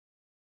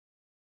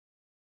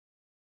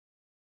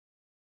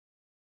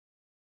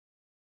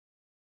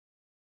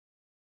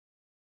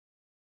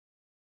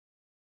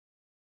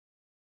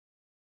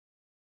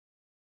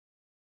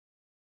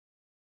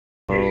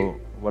So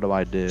what do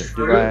I do?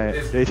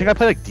 Do you think I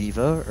play like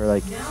Diva or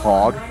like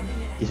Hog?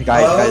 You think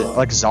I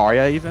like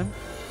Zarya even?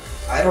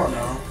 I don't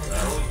know.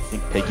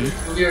 Think Piggy?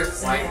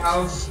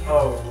 Lighthouse?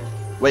 Oh.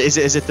 Wait,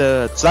 is it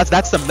the so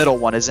that's the middle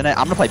one, isn't it?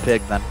 I'm gonna play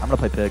Pig then. I'm gonna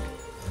play Pig.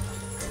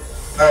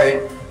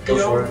 Alright, go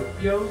for it.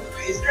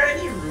 Is there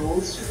any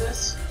rules to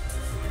this?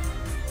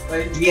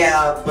 Like,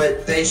 yeah,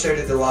 but they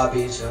started the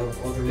lobby, so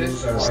all the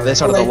rules are. So they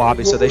started the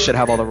lobby, so they should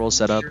have all the rules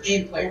set up.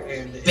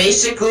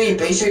 Basically,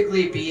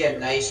 be a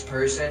nice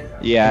person.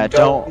 Yeah,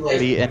 don't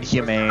be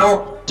inhumane.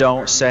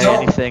 Don't say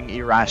anything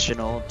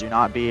irrational. Do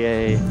not be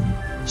a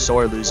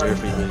sore loser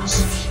if we lose.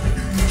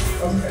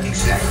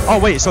 Exactly. Oh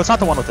wait, so it's not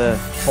the one with the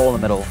hole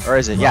in the middle, or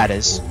is it? Yeah, it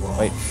is.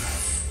 Wait.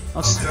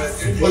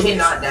 Maybe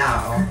not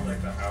now.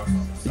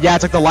 Yeah,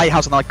 it's like the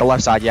lighthouse on like the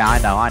left side. Yeah,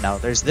 I know.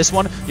 There's this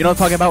one. You know what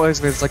I'm talking about? Where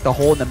it's like the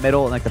hole in the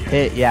middle and like the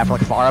pit. Yeah, for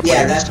like far up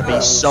players to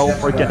be so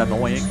freaking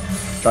annoying.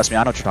 Trust me,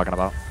 I know what you're talking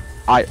about.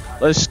 Alright,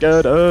 let's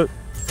get it.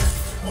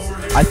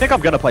 I think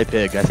I'm gonna play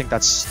Pig. I think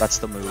that's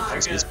the move.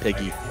 Is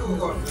Piggy.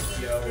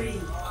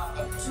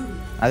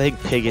 I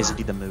think Pig is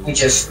the move. We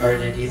just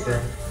started,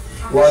 Ethan.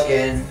 Log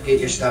in, get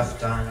your stuff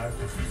done.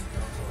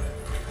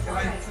 Can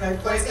I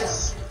play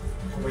this?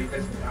 Wait,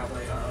 that's not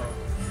like,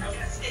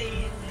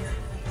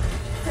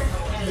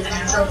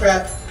 jump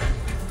at.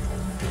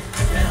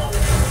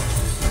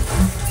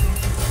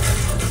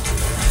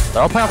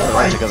 They're all playing off the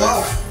right together.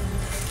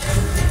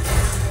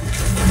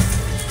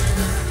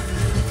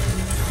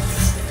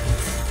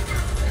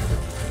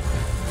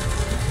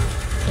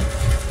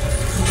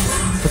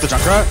 Put the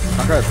Junkrat.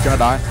 Junkrat's gonna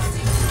die.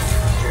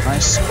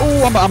 Nice.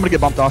 Oh, I'm gonna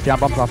get bumped off. Yeah, I'm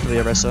bumped off to the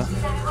Orisa.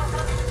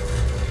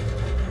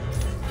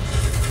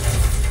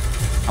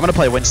 I'm gonna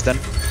play Winston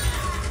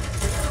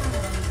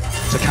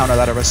to counter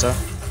that Orisa.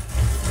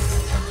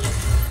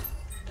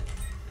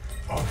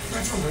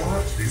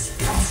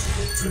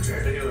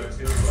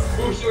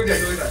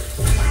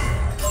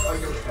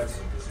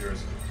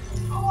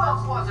 Who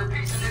else wants a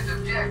piece of this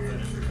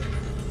objective?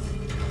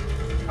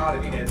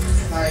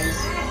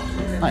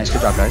 Nice,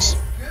 good job, guys.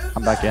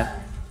 I'm back in.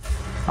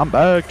 I'm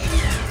back.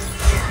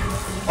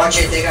 Watch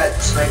it, they got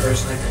sniper.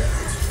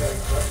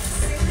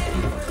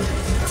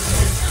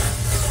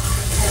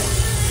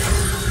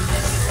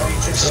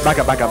 Just back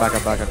up.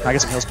 Can I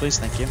get some heals, please?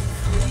 Thank you.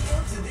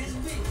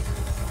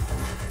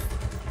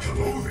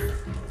 Hello there.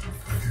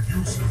 I could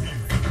use some healing.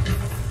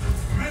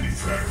 Many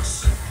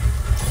thanks.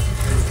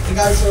 You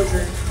got a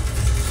soldier.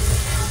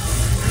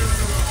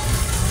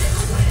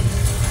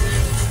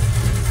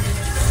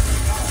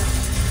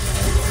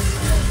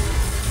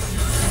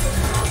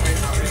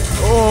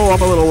 Oh,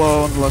 I'm a little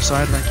low on the left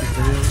side. Thank you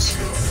for the heals.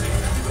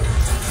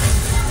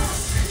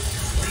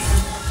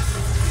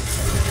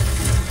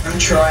 I'm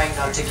trying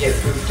not to get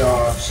pooped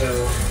off, so.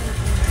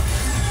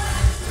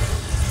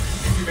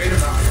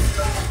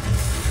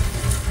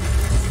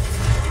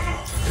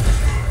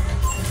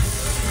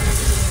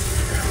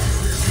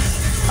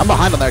 I'm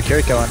behind on their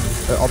Kiriko and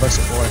all their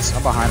supports.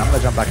 I'm behind. I'm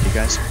gonna jump back to you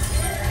guys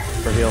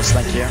for heals.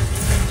 Thank you.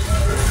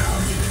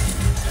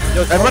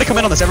 Yo, everybody come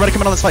in on this. Come in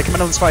on this fight.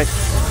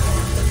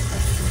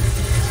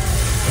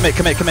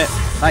 Commit.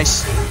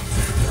 Nice.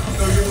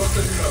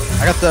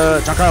 I got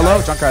the Junkrat low.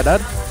 Junkrat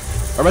dead.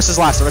 Orisa's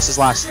last.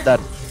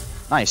 Dead.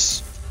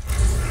 Nice.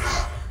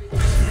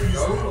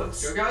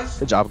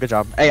 Good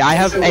job.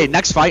 Hey,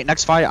 next fight.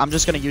 I'm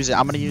just gonna use it.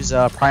 I'm gonna use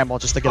Primal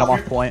just to get him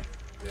off point.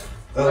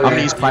 I'm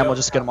gonna use Primal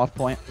just to get him off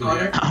point.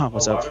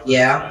 What's up?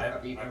 Yeah.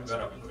 Yeah.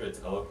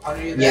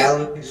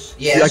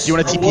 Like, do you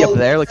want to TP up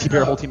there? Like, TP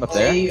your whole team up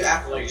there?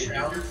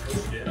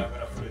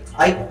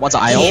 I Once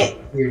I can't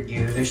hear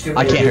you. There's too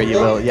I many can't hear you,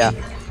 Will. Yeah.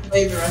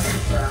 Play the rest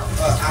of the round.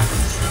 After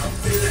this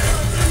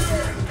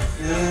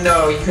round.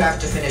 No, you have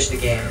to finish the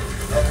game.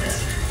 Okay.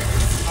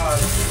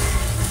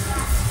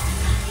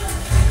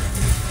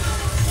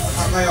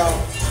 My ult.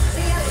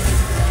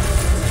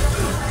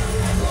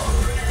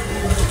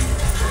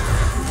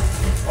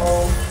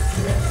 Oh.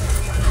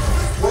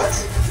 What?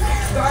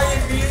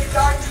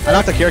 I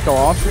knocked the Kiriko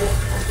off.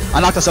 I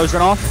knocked the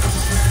Sojourn off.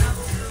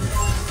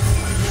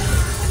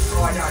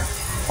 Oh, I died.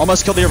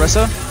 Almost killed the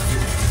Orisa.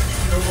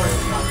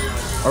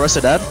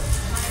 Orisa dead.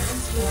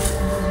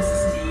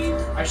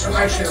 I should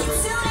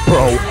have.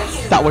 Bro,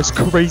 that was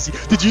crazy.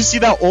 Did you see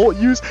that ult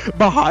use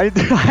behind?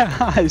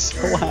 I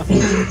slapped.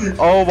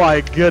 Oh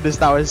my goodness,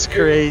 that was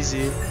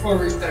crazy. Go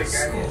reset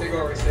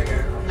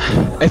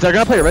again. If they're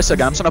gonna play Orisa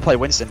again, I'm just gonna play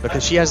Winston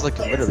because she has like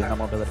literally no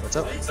mobility. What's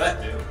up?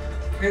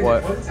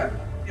 What?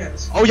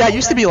 Oh yeah, it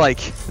used to be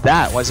like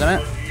that,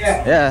 wasn't it?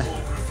 Yeah. Yeah.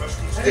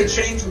 They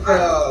changed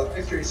the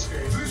victory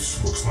screen.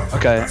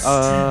 Okay.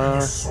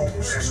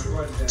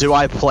 Do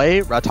I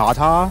play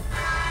Ratata?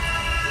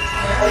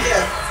 Oh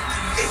yeah.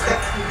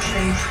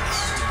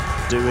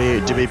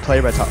 Do we play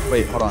Ratata?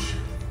 Wait, hold on.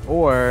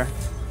 Or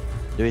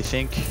do we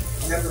think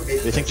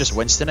just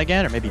Winston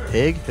again, or maybe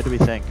Pig? Who do we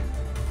think?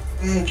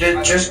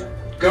 Just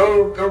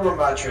go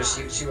Ramatra,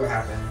 see what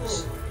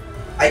happens.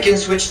 I can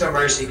switch to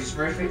Mercy because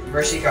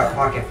Mercy got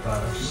pocket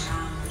buffs.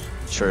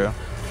 True.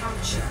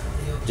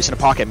 You gonna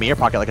pocket me or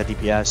pocket like a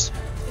DPS?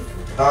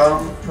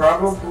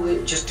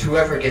 Probably just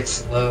whoever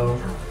gets low.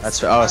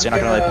 That's oh, so you're not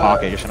gonna really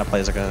pocket. You're just gonna play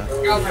as like a.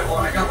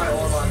 I got my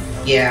orb on.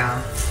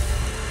 Yeah.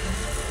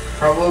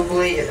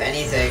 Probably, if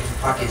anything,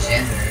 pocket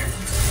Xander.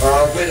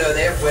 Widow.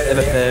 They have Widow.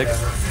 They have a pig.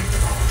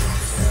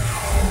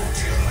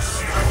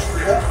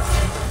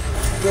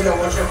 Widow,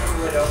 watch out for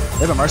Widow.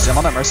 They have a Mercy. I'm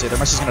on that Mercy. Their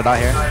Mercy's gonna die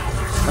here.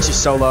 Mercy's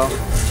so low.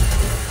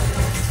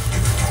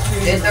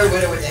 Hit their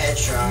Widow with a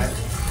headshot.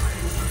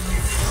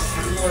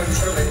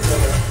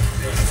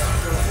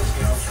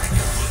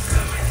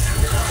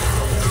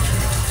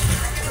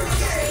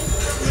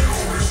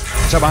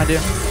 Watch out behind you.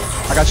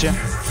 I got you.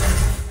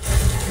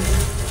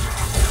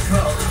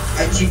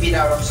 I TP'd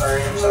out. I'm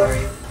sorry.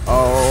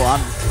 Oh,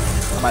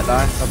 I might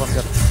die. Nope, I'm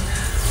good.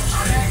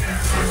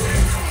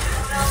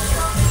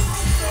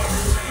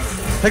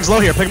 Pig's low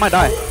here. Pig might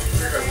die.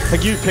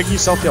 Pig, you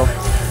self-kill.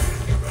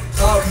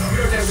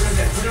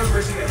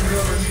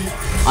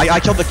 I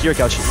killed the Gear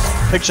Couch.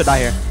 Pig should die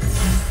here.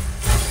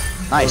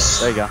 Nice.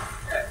 There you go.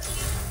 There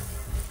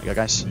you go,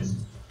 guys.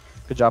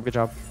 Good job. Good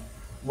job.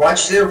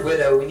 Watch their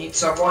Widow. We need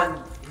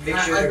someone. Make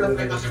sure their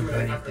Widow doesn't do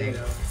anything.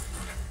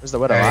 Where's the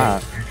Widow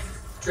at?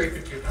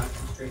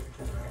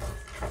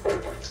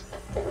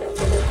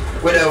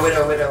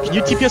 Widow. Can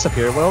you TP us up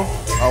here, Will?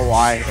 Oh,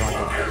 why?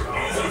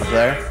 Up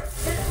there?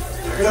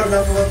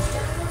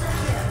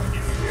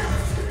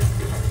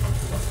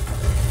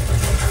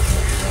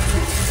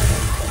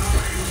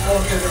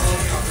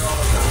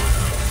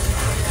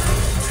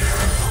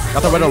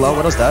 Got the Widow low.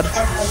 Widow's dead.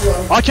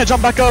 Oh, I can't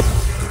jump back up.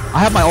 I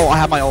have my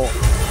ult.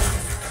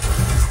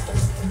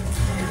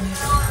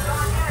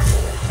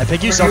 I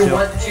think you self-heal.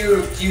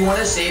 Do you want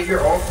to save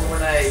your ult for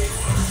when I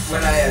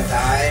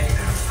die?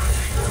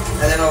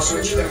 And then I'll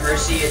switch to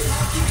Mercy and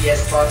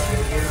DPS buff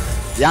with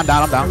you. Yeah, I'm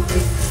down.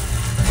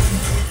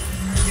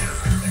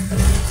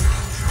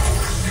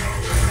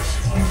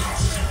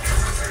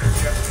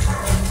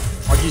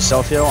 I'll use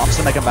self-heal. I'm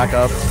still making back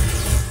up.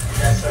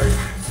 Yes, sir.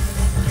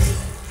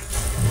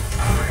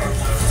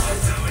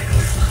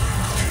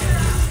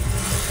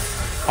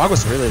 Hog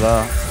was really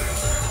low.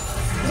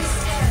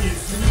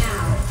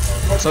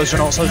 So's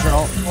your ult.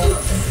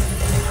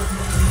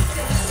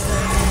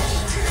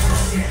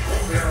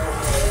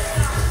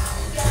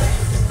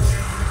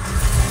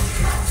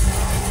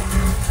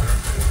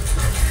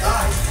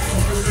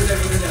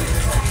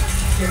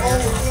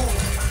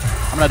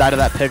 I'm gonna die to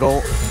that pig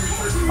ult.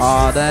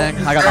 Aw, dang.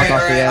 I got knocked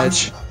off the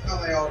edge.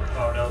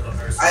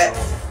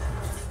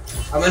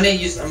 I'm gonna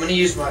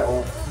use my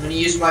ult. I'm gonna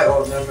use my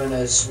ult and I'm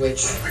gonna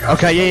switch.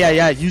 Okay,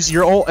 yeah. Use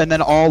your ult and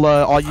then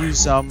I'll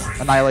use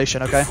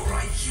annihilation. Okay.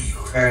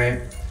 All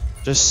right.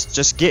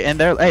 Just get in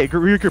there. Hey,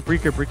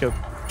 regroup.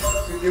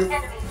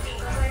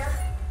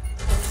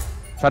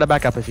 Try to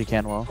back up if you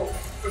can, Will.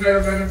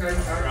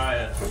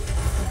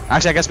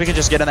 Actually, I guess we can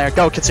just get in there.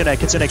 Go, Kitsune. Dead.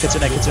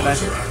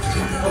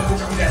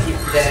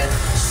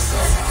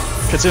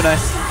 Kitsune.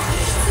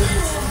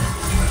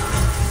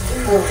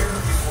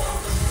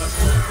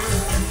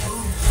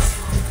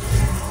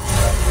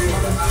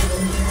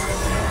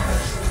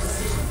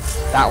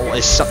 That ult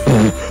is so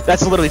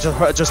that's literally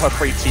just a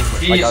free team.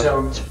 Like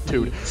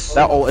dude,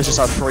 that ult is just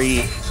a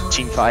free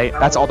team fight.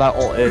 That's all that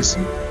ult is.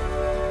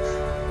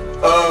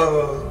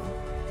 Oh.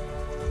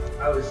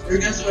 You're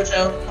gonna switch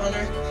out,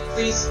 Connor?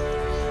 Please?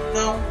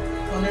 No?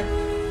 Connor?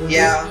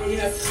 Yeah. You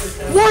have to switch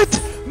out.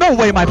 What? No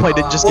way my play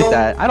didn't just get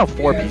that. I had a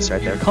 4-piece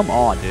right there. Come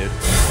on, dude.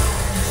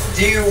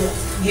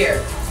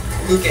 Here,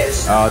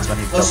 Lucas. Oh, it's when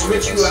he I'll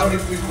switch you out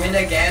if we win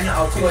again.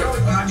 I'll put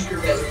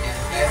you guys again,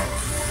 okay?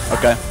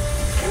 Okay.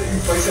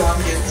 Wait, so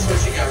I'm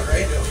switching out,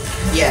 right?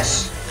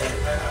 Yes.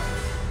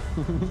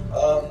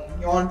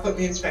 You want to put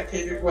me in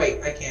spectator?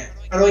 Wait, I can't.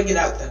 How do I get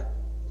out then?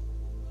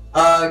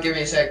 Give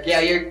me a sec.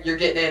 Yeah, you're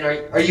getting in.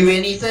 Are you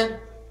in, Ethan?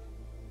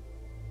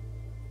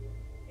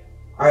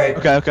 Alright.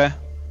 Okay.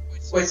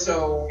 Wait,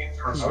 so...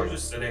 I was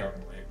just sitting on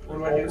the What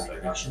do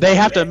I do? They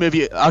have to move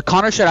you.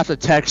 Connor should have to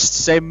text.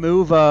 Say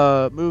move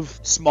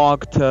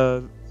Smog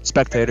to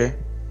spectator.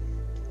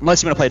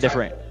 Unless you want to play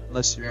different.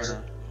 Unless you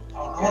wanna...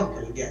 I want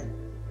to play again.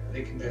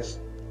 They can just...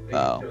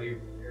 Oh. kill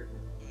you.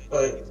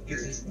 But you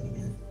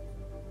can...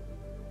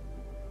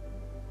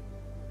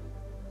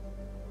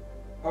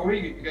 How are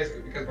you guys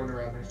run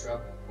around? Nice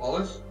job.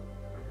 Wallace? Oh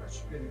my gosh,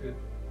 really good.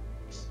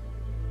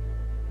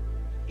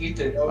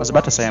 Ethan. I was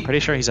about to say, I'm pretty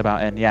sure he's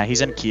about in. Yeah,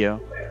 he's in queue.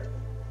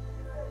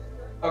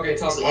 Okay,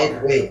 tell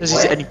Wait, This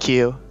is what? in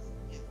queue.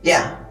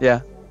 Yeah.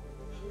 Yeah.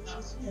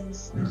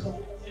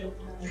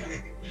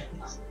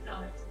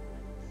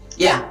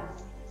 Yeah.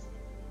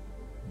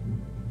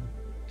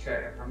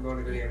 Okay, I'm going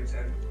to video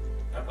 10.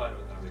 I'm fine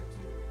with that.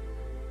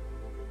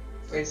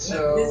 Wait,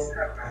 so...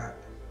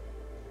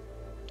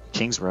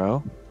 Kings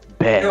Row.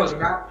 Bet. No, the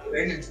map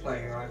Landon's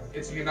playing on.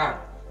 It's a new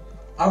map.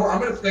 I'm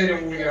gonna play it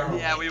when we get home.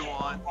 Yeah, we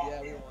won.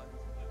 It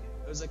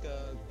was like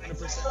a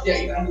 100%.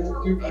 Yeah,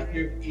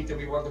 Ethan,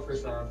 we won the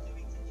first round.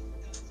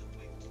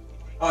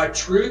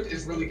 Truth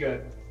is really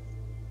good.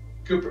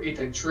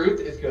 Ethan,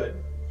 Truth is good.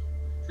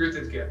 Truth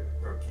is good.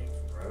 Bro, Kings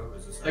Row?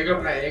 Is this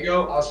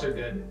Lego also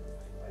good.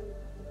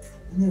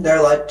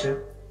 They're light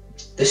too.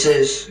 This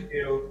is They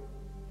do.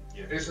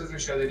 This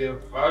doesn't show they do.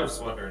 Well, I was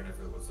just wondering if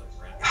it was like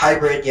random.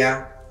 hybrid,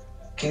 yeah.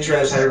 King's Row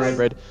is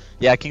hybrid.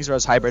 Yeah, King's Row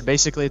is hybrid.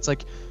 Basically, it's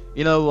like,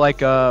 you know, like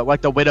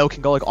the Widow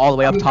can go like all the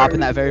way up top in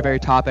that very, very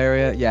top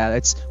area. Yeah,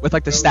 it's with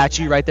like the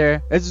statue right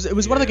there. It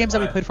was one of the games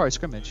that we played for our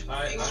scrimmage.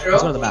 King's It's Row?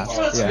 one of the maps.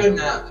 That's a Yeah. good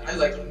map. I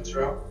like King's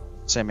Row.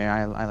 Same here.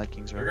 I like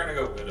King's We're Row. gonna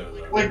go Widow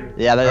though. Wait,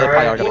 Yeah, they probably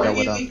are Alright. gonna go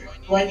Widow.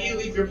 do I need to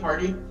leave your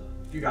party?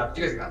 You guys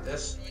got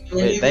this. Do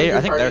I need to leave I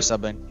your think they're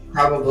party? subbing.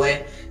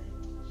 Probably.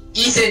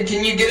 Ethan,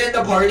 can you get in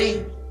the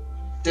party?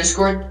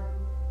 Discord?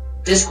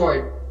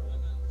 Discord.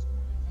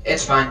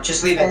 It's fine.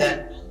 Just leave it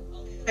then.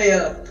 Hey,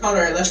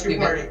 Connor, I left your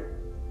Leave it. party.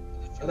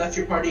 I left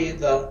your party in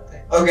the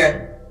thing.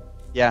 Okay.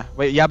 Yeah.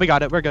 Wait. Yeah, we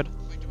got it. We're good.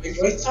 Wait,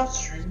 do I stop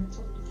streaming?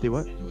 Do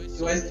what?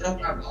 Do I stop?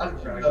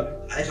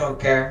 I don't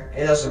care.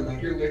 It doesn't matter.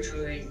 You're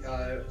literally,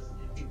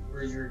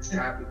 where you're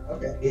tapping.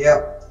 Okay.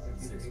 Yep.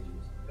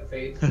 The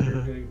fade.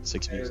 You're doing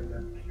 6 better views.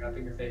 than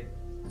tapping your fade.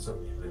 What's up,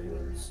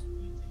 videos?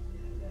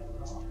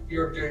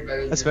 You're doing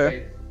better than That's your fair.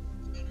 fade.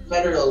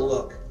 Better to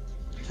look.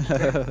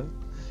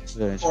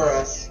 Very For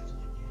us.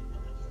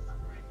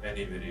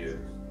 Any videos?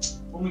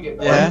 When we get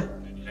back. Yeah.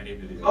 Any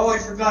videos? Oh, I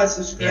forgot.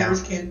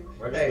 Subscribers can.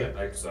 Why does Hey,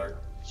 my mic suck?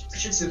 I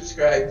should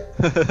subscribe.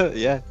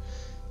 Yeah.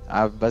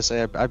 I was about to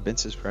say I've been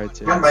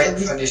subscribed My to.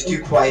 microphone is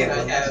too quiet.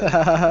 I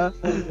have.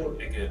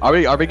 Take it. Are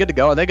we good to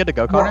go? Are they good to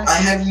go, Well, Connor? I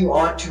have you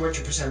on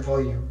 200%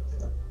 volume.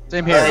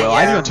 Same here, Will.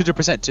 I yeah. have you on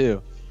 200%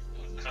 too.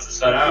 How's it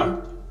start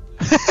out?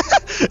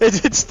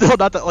 It's still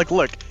not that. Like,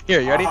 look. Here,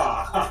 you ready?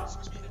 Ah.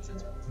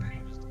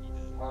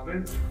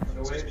 Almond?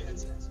 No way.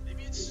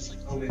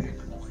 Oh, maybe.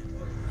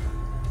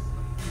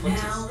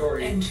 What's the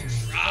story?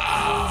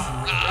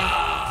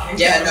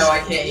 Yeah, no, I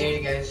can't hear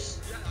you guys.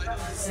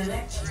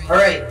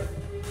 Alright.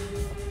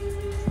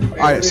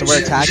 Alright, so we're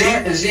attacking.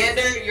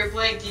 Xander, you're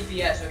playing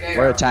DPS, okay?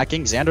 We're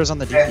attacking. Xander's on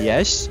the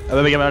DPS. And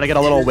then we're gonna get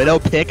a little Widow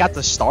pick at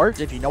the start,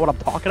 if you know what I'm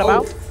talking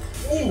about.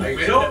 I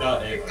Widow?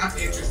 cannot aim. That's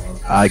interesting.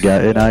 I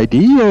got an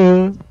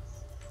idea.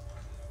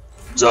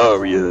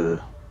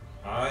 Zarya.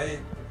 Okay.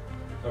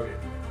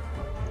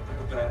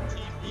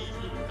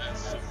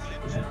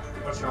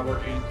 What's not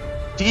working?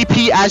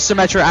 DP as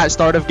Symmetra at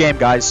start of game,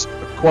 guys.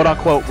 Quote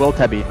unquote, Will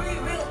Tebby.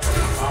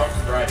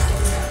 Right.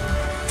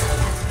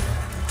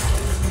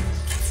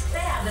 They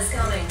have us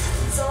coming,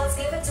 so let's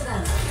give it to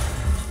them.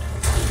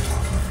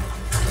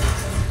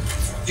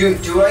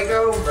 Do I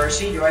go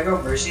Mercy? Do I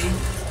go Mercy?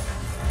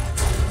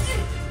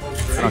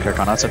 I don't care,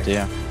 Connor. That's up to you.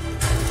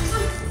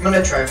 I'm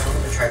gonna try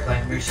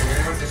playing Mercy.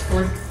 You're on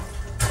Discord?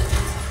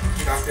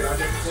 You knocked it on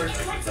Discord?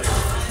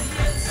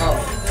 Oh.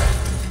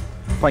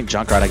 I'm playing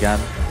Junkrat again.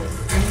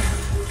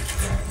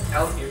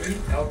 L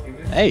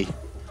human? Hey.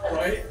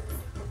 Alright.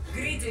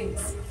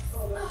 Greetings.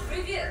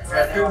 Привет.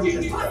 Right.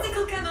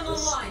 Particle cannon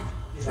online.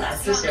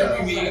 Let's Just go.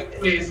 wait,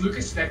 is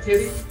Lucas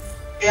spectating?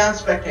 Yeah, I'm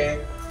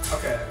spectating.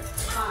 Okay.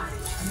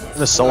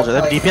 The soldier.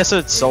 They have DPS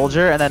at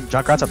soldier, and then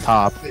Junkrat's up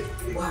top. I'm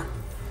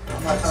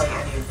not telling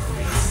any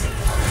information.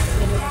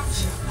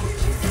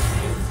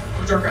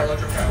 Let Junkrat.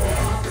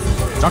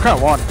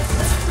 Junkrat won.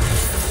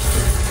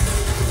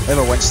 They have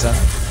a Winston.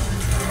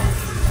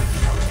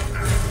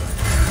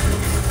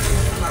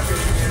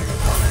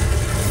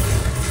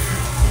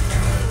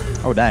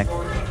 Oh dang.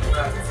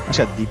 I just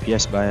got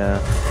DPS by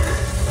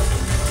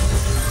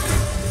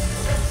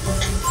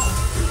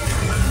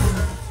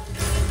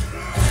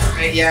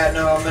Right, yeah,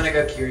 no, I'm gonna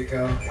go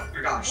Kiriko. Oh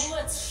my gosh.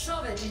 Let's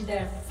shove it in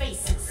their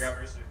faces.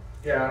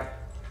 Yeah.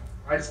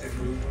 I just didn't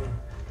move.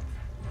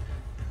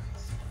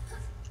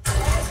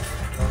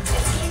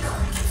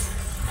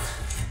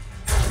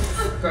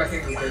 So I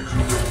think we're good.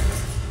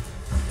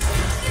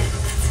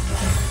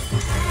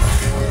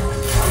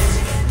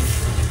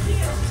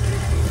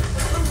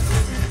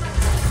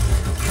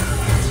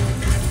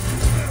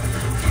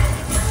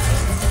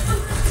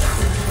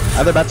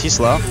 either about too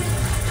slow.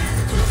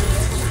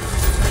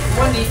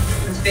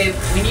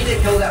 We need to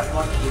kill that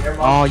monkey. Their Oh,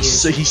 monkey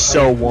he's is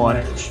so like one.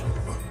 much.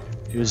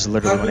 He was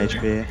literally 1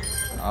 HP.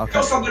 Kill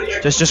Okay.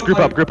 somebody. Just group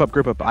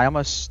up. I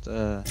almost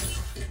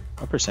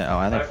what percent? Oh,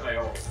 I think.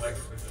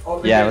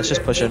 Oh, Yeah, let's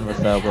just push in with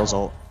Will's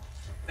ult.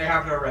 They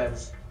have no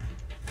res.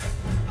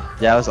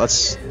 Yeah,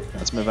 let's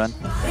move in.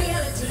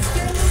 Reality.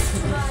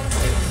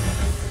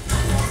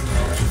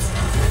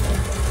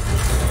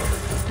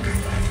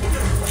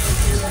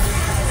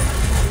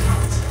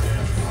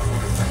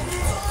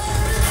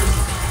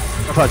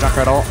 I'll probably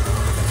Junkrat ult.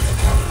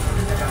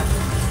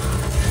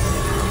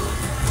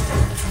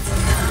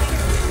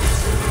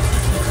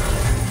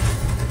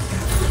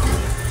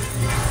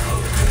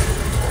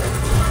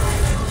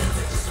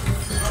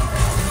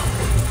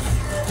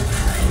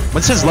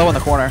 Winston's low in the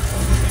corner.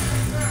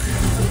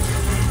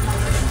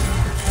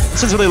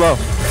 Winston's really low.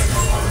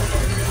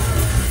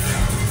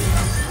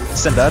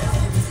 Winston dead.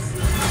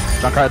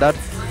 Junkrat dead.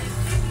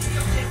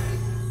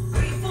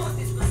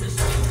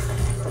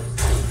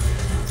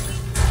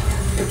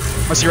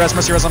 Mercy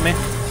res on me.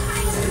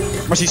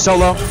 Mercy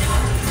solo.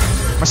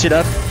 Mercy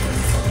dead.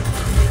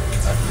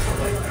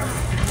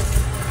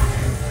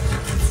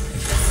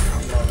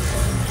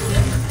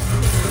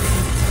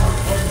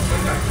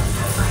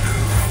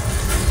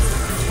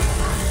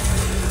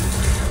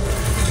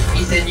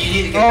 Ethan, you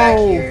need to get back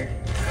Oh. here.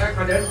 Am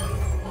I dead?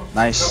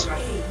 Nice. No,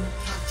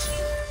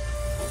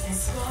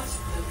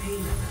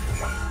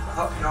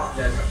 oh, no, I'm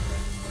dead.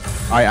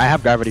 Alright, I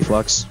have gravity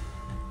flux.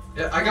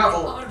 Yeah, I got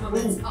ult. Ooh,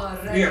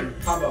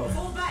 Liam, combo.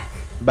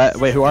 But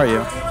wait, who are you?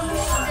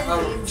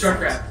 Oh,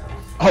 Junkrat.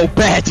 Oh,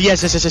 bet.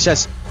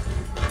 Yes.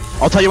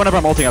 I'll tell you whenever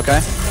I'm ulting,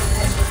 okay?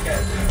 Okay.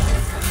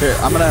 Here,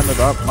 I'm gonna move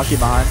up. Monkey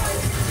behind.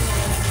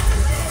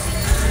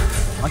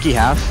 Monkey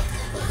half.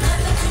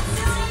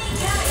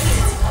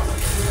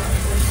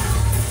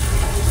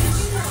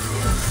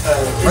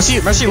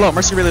 Mercy low.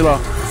 Mercy really low.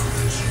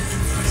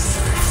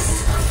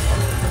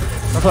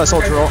 Don't play that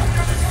soldier ult.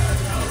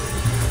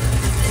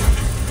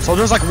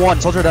 Soldier's like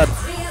 1. Soldier dead.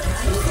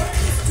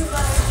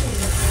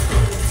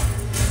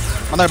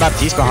 Another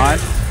Baptiste behind.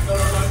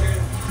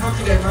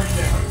 Monkey dead, monkey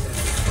dead.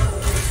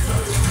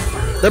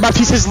 Their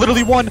Baptiste is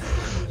literally 1.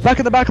 Back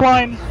in the back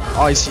line.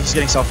 Oh, he's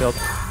getting self-healed.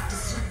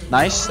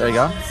 Nice. There you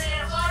go.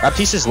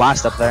 Baptiste is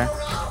last up there.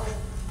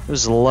 It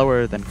was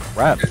lower than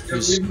crap.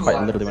 He's quite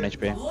literally 1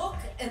 HP.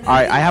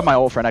 Alright, I have my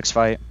ult for next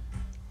fight.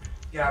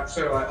 Yeah,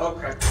 so do I. Oh,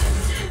 crap.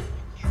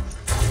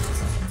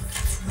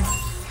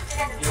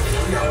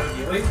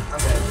 Really? I'm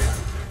dead.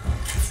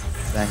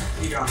 Dang.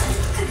 You got me.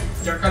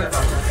 Junkrat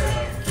above, Junkrat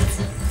above.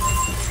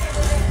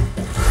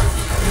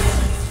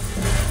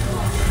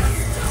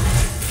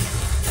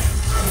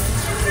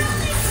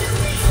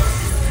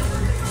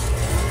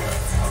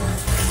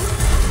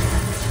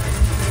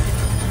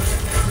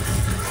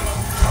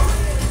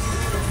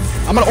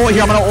 I'm gonna ult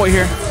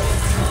here.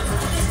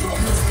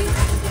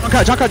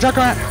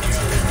 Junkrat.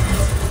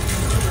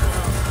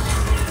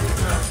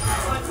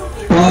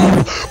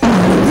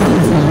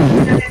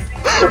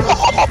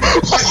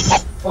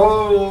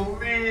 Oh,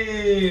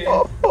 man.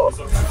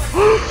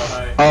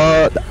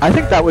 I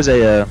think that was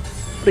a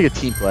pretty good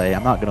team play.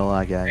 I'm not gonna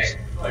lie, guys.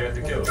 Oh, I got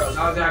the kill. That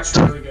was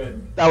actually really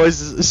good. That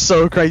was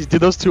so crazy.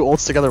 Dude, those two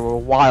ults together were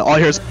wild. All I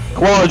hear is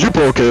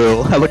quadruple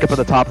kill. I look up in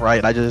the top right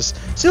and I just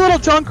see a little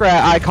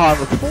Junkrat icon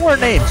with 4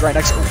 names right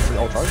next to the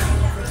ult charge.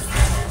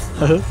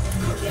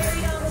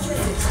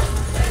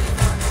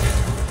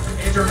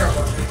 Hey, Junkrat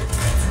one.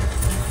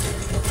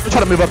 We're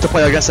trying to move up to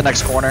play against the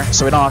next corner,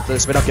 so we don't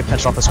get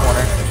pinched off this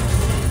corner.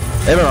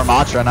 They have a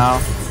Ramatra now. Oh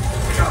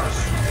my gosh.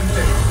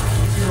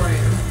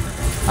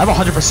 I have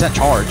 100%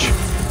 charge.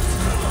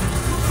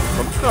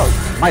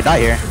 Might die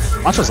here.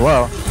 Matra's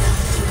low.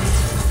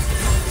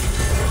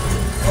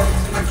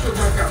 I killed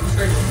Junkrat. I'm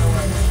straight. No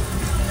way.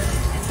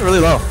 They're really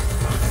low.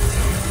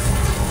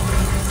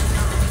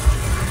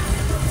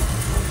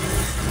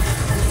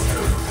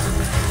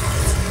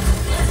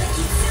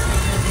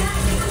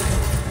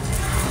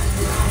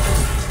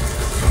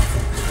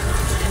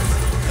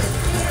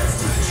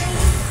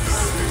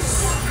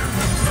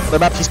 They're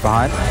Baptiste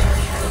behind.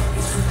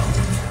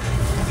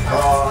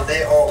 Oh,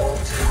 they all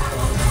ulted.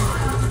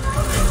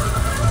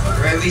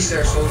 Or at least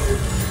they're soldier.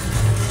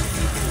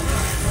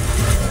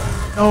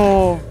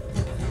 Oh.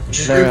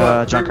 Just Their group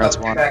up, Junkrat's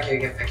Get one. back here,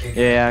 get back here.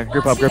 Yeah,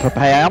 group up.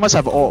 Hey, I almost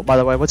have ult, by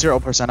the way. What's your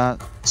ult percent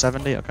at?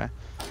 70? Okay.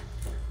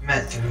 I'm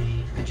at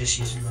 3. I just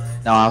used mine.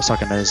 No, I was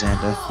talking to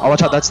Xander. Oh,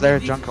 watch out. That's their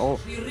junk ult.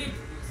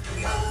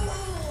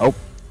 Oh.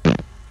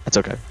 That's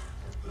okay.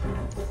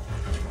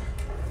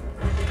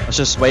 Let's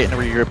just wait and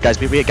regroup, guys.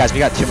 We got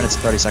 2 minutes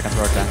and 30 seconds.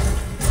 We're okay.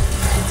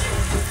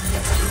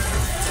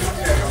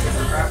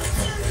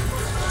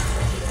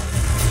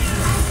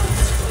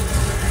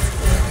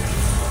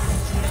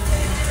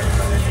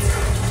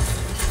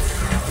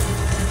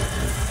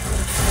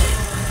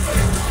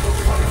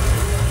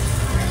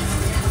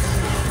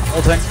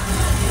 Ulting.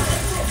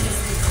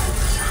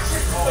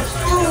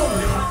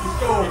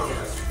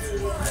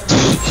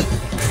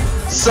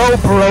 So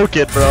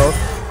broken, bro.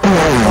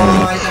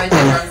 Oh, I died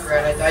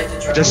to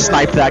Junkrat. Just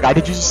sniped that guy.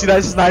 Did you see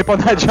that snipe on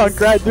that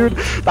Junkrat, dude?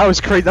 That was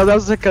crazy. That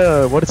was like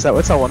what is that?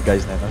 What's that one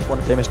guy's name? That's one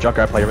famous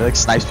Junkrat player who like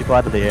snipes people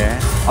out of the air.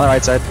 On the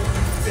right side.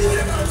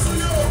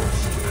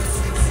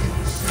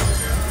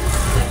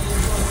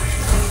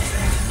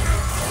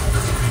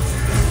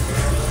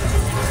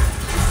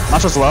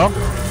 Macho's low.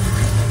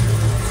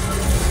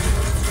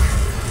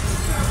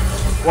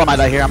 Well, I might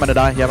die here. I'm gonna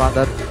die. Yeah, I'm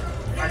dead.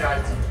 I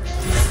died.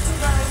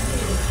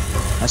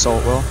 Nice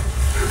ult, Will.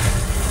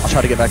 I'll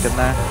try to get back in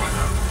there.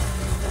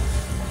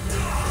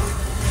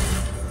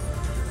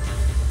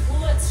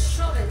 Let's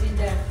shove it in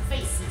their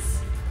faces.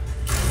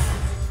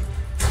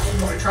 Oh,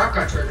 my trap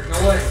got triggered.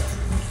 No way.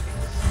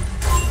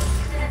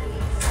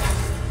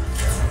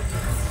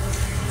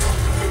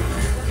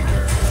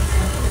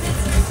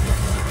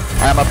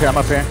 Alright, I'm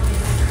up here.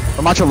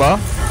 Oh, Macho low.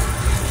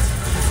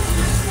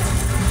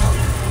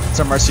 It's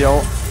a Mercy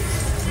ult.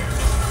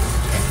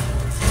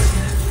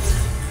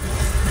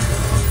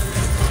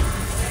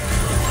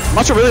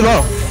 Macho really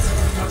low.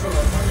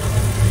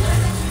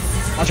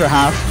 Macho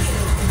half.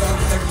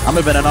 I'm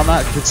moving in on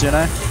that,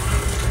 Kitsune.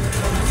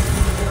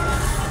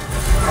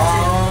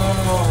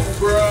 Oh,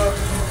 bro.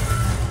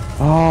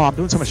 Oh, I'm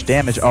doing so much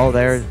damage. Oh,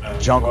 their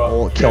junk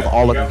ult killed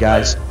all of you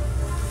guys. I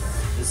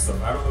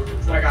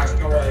got you.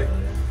 No way.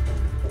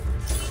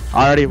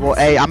 Alrighty, well,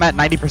 hey, I'm at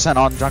 90%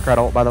 on Junkrat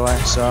ult, by the way,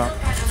 so.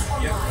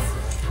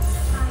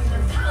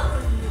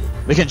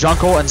 We can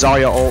Jungle and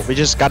Zarya ult. We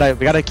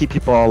gotta keep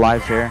people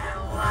alive here.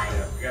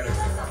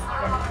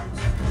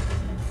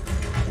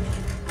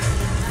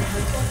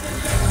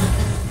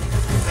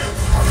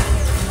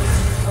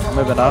 I'm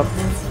moving up.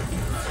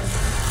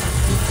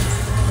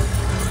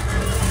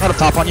 Not up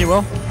top on you,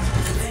 Will.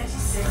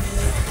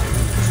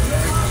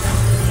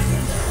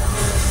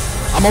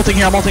 I'm ulting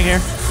here, I'm ulting here.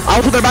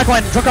 I'll ult their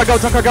backline. Junkrat go,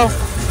 Junkrat go.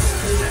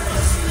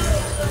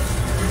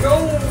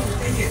 No!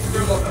 Dang it.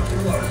 They're low.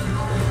 They're low.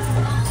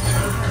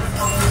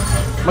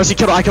 Mercy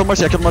killed, I killed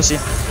Mercy, Kill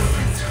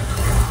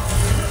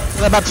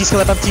that Baptiste,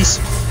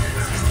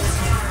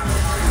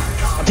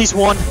 Baptiste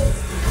won.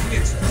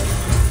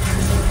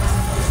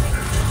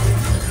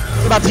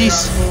 Kill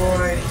Baptiste.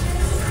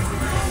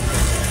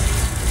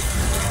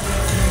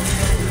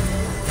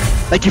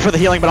 Thank you for the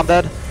healing, but I'm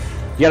dead.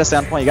 You got a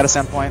stand point,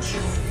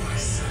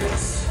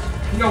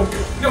 No!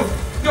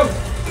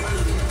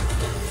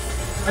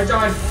 I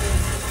died.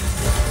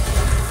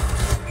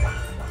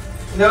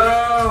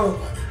 No!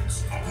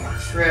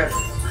 Rip.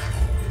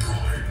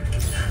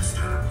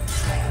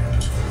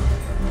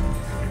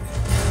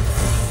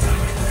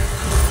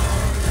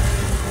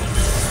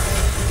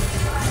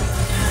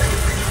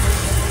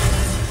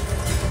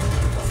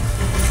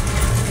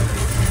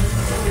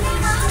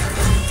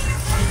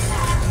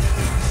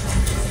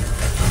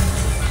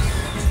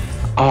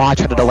 Oh, I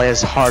tried to delay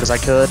as hard as I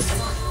could.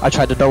 I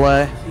tried to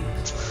delay.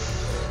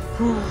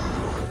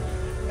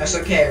 That's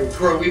okay,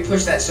 bro. We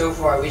pushed that so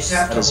far. We just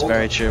have to. That's hold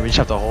very it. true. We just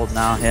have to hold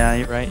now. Yeah,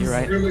 you're right.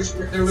 They're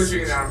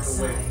literally out of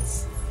the way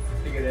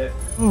to get it.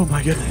 Oh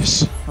my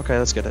goodness. Okay,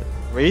 let's get it.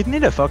 We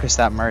need to focus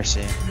that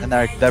Mercy and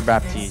their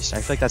Baptiste.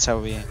 I feel like that's how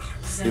we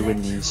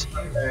win these.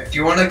 Do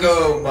you want to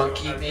go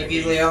monkey,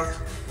 maybe, Leo?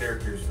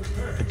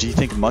 Do you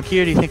think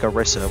Monkey or do you think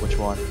Orisa? Which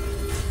one?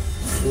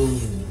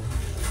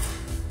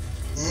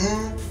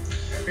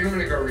 I think I'm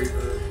gonna go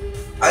Reaper.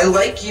 I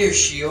like your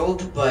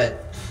shield,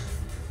 but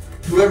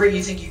whoever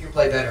you think you can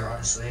play better,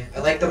 honestly. I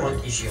like the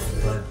monkey shield,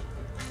 but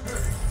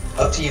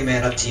up to you,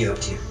 man. Up to you.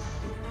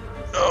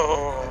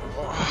 Oh.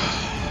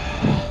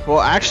 Well,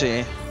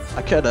 actually,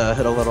 I could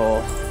hit a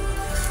little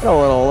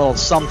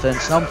something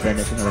if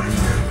you know what I mean.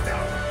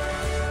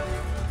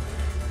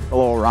 A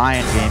little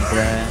Ryan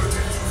gameplay.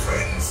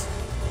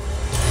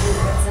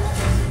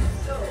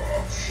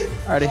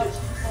 Alrighty,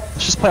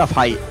 let's just play off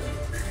height.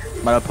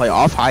 I'm gonna play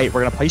off height.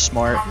 We're gonna play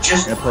smart.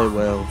 We're gonna play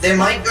Will. They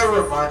might go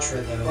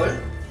Ramatra though.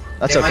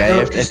 That's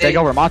okay. If they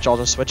go Ramatra, I'll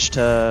just switch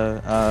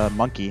to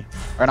Monkey,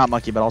 or not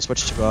Monkey, but I'll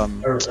switch to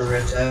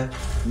Orisa.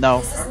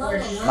 No,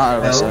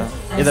 not Orisa.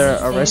 Either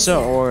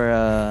Orisa or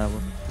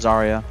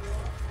Zarya.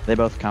 They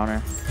both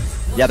counter.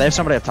 Yeah, they have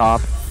somebody up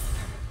top.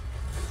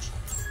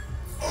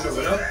 A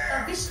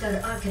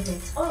Vishkar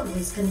architect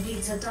always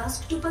completes a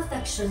task to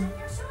perfection.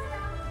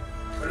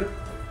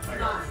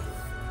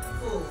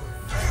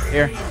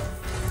 Here. 2,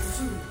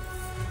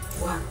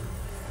 1.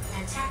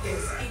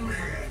 Attackers incoming.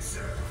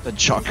 The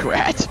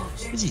Junkrat.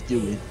 What's he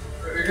doing?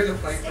 Here's a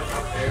flank from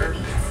up there.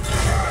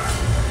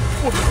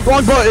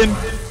 Wrong button.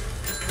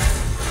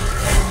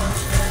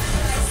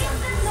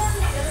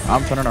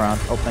 I'm turning around.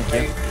 Oh, thank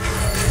you.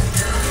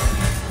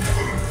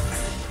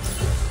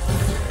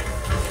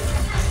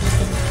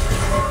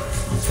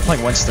 I'm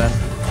playing Winston.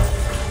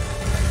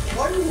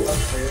 Why are you up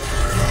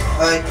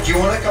there? Do you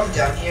want to come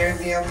down here,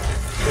 Liam?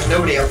 There's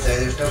nobody up there.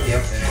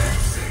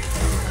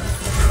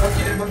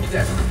 Monkey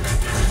dead.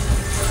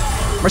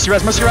 Mercy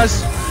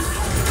res.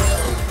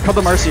 Killed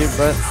the Mercy,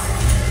 but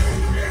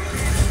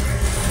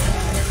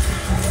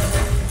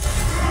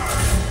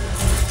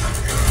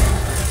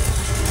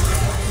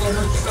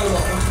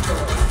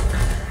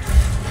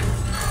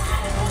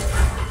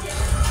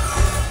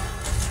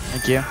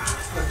thank you.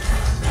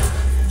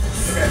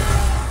 Okay.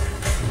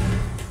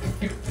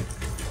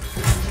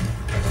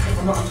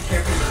 I'm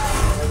camping.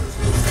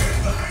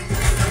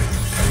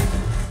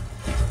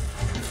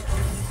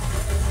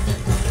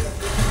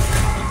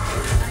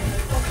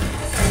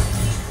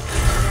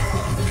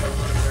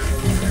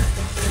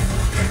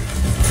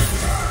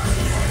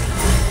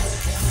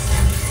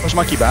 Push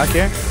Monkey back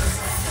here.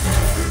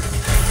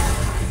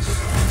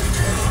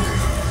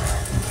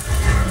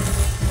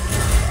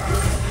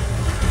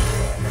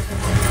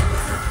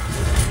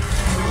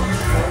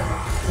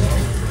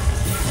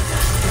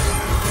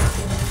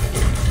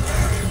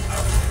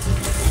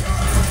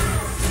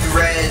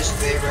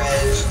 They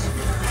rezzed.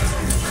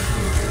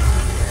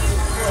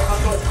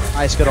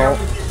 Nice, good ult.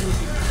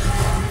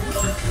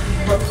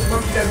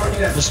 Monkey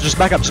dead. Just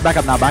back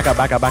up now. Back up.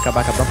 Don't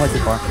play too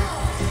far.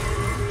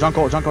 Junk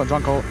ult.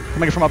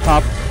 Coming from up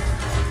top.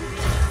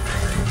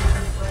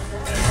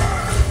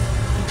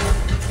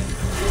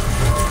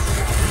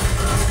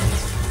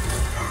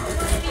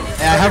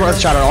 Yeah, I have Earth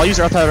Shadow. I'll use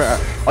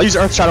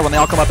Earth Shadow when they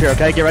all come up here.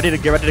 Okay, get ready to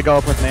go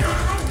up with me.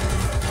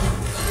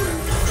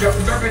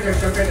 Jump right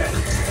there.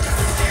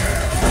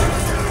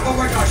 Oh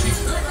my gosh, he's...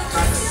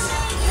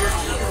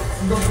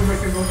 I'm going for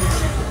Rick.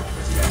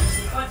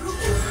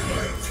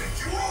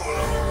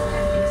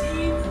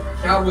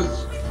 That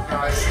was...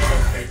 Guys,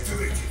 okay.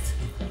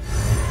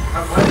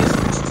 I'm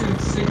switched to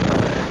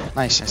Sigma.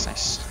 Nice.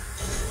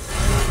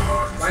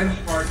 Mine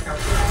hard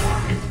counter.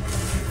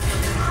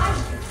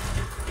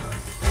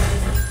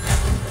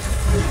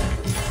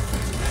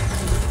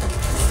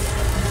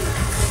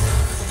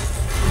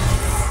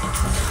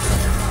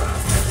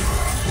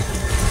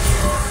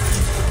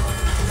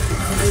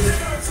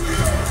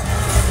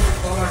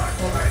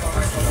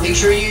 Make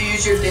sure you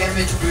use your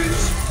damage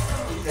boost.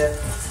 Ethan.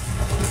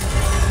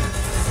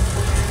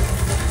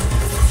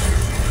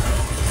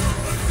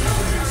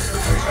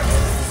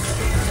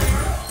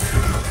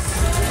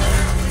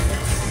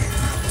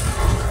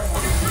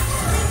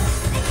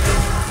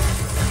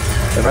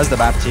 Where's the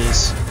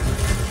Baptiste?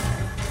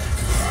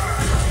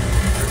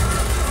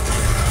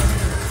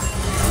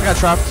 I got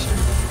trapped.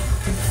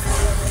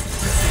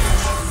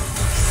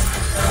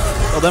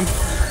 Killed him.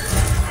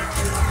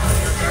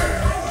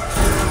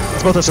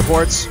 It's both the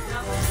supports.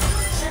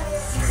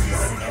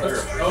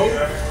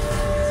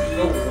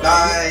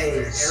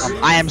 Nice.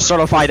 I am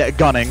certified at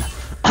gunning.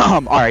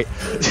 Alright.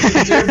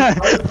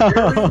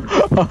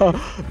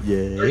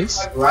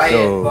 Yes. Riot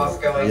No.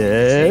 buff going.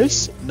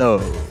 Yes. No.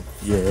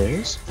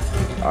 Yes.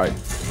 Alright.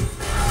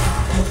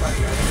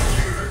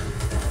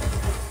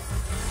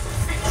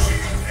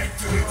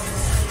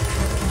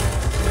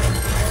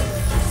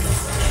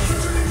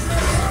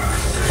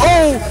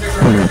 Oh!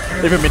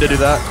 They didn't mean to do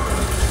that.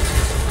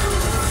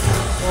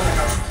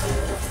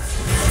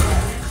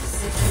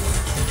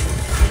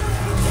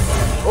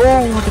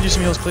 Oh, I could use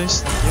some heals,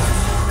 please. Thank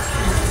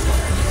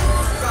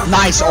you.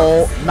 Nice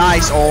ult.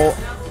 Nice ult.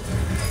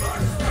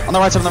 On the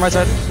right side, on the right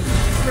side.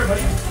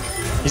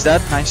 He's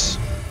dead. Nice.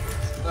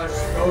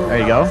 There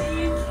you go.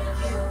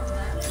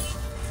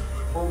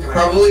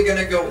 Probably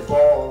gonna go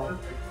ball.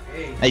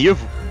 Hey, you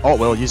have. Oh,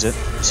 well, use it.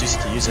 Just use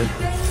it to use it.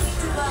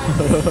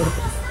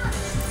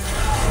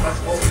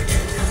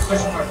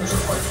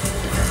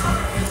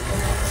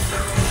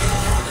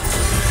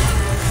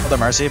 Other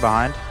Mercy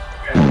behind.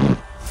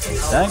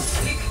 Dang.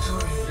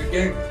 Good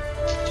game.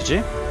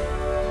 GG.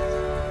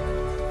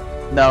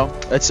 No,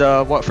 it's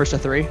what, first to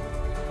 3?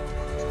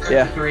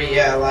 Yeah. 3,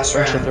 yeah, last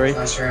round. First to 3.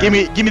 Last round. Give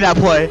me that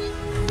play.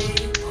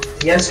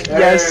 Yes, sir.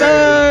 Yes,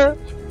 sir.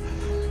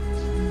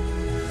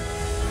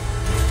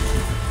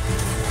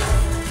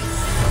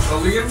 The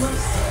Liam?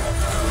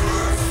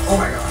 Oh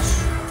my gosh.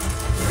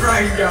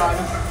 Right, God.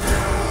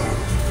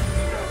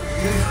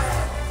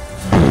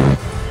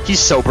 He's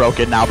so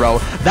broken now, bro.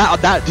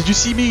 That did you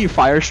see me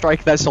fire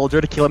strike that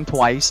soldier to kill him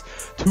twice?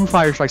 2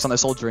 fire strikes on that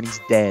soldier and he's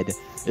dead.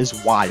 Is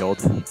wild.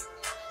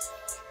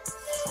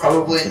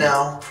 Probably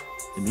now.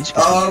 The music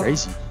is going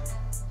crazy.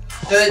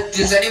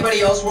 Does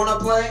anybody else want to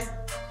play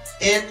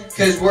in?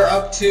 Because we're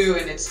up 2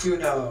 and it's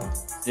 2-0.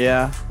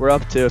 Yeah, we're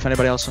up 2. If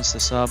anybody else wants to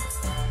sub,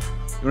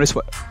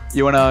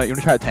 you wanna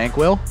try a tank,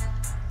 Will?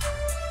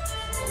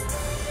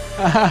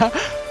 I'm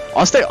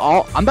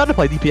about to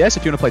play DPS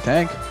if you wanna play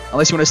tank.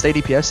 Unless you wanna stay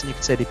DPS, then you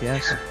can stay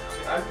DPS.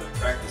 I've been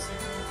practicing.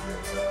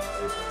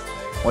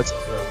 What's?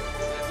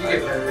 You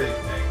get better.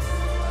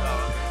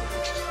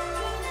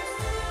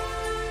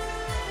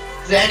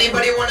 Does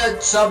anybody want to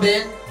sub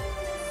in?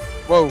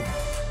 Whoa.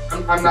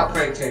 I'm not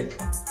playing tank.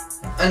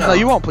 I know. No,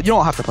 you won't. You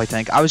don't have to play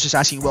tank. I was just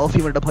asking Will if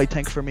he wanted to play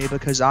tank for me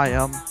because I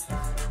am.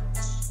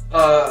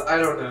 I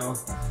don't know.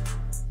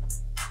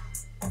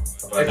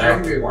 But If now,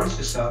 anybody wants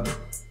to sub.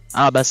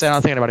 I don't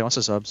think anybody wants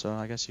to sub, so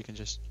I guess you can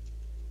just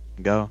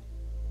go.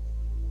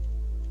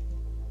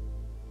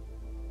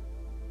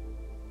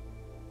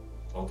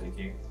 Salty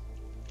King.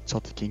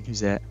 Salty King,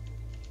 who's that?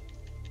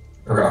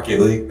 Rocket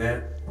League,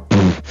 man.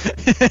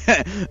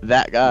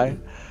 That guy.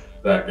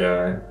 That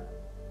guy.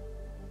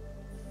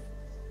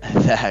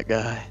 That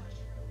guy.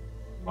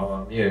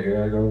 Mamma Mia,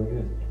 here I go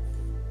again.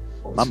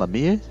 Mamma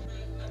Mia?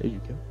 There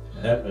you go.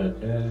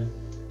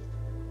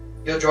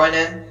 You'll join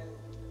in?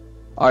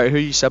 Alright, who are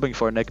you subbing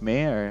for? Nick,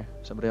 me, or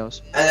somebody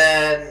else? And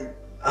then,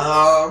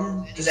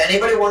 does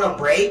anybody want to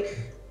break?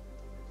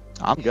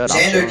 I'm good.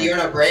 Xander, do you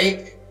want to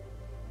break?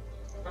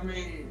 I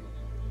mean.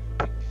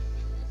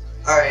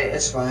 Alright,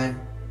 it's fine.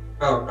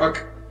 Oh,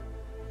 okay.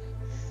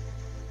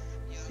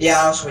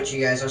 Yeah, I'll switch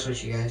you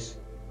guys.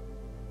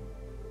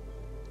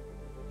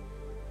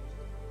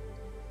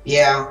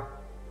 Yeah.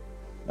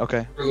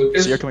 Okay. For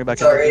Lucas? So you're coming back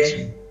in.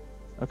 Sorry.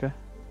 Okay.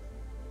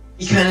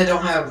 You kind of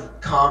don't have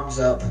comms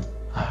up.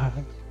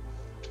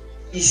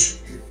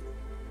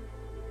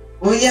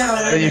 Well,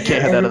 yeah. Then you I can't hear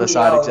that other everybody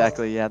side, else.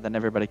 exactly. Yeah, then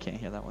everybody can't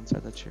hear that one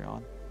side that you're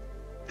on.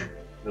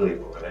 Really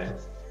cool, man.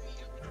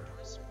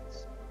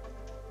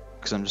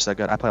 Because I'm just that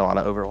good. I play a lot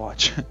of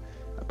Overwatch.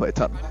 I play a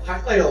ton. I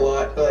play a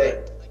lot,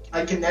 but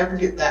I can never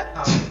get that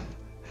high.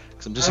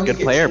 Because I'm just a good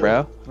player, bro.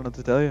 I don't know what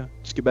to tell you.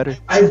 Just get better.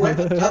 I went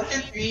up to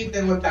 3,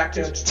 then went back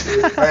down to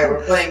 2. Alright,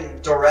 we're playing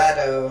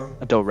Dorado.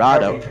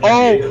 Dorado.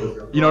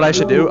 Oh! You know what I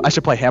should do? I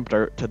should play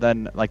Hamster to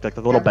then, like the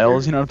little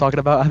bells, you know what I'm talking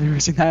about? Have you ever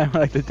seen that?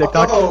 Like the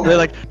TikTok? Oh. They're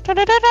like,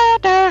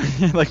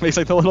 da-da-da-da-da. Like makes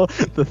like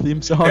the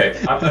theme song. Okay,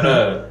 I'm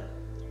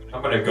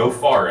gonna go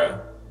Farah.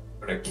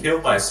 I'm gonna kill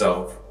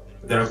myself,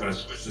 but then I'm gonna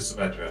switch to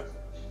Symmetra.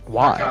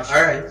 Why?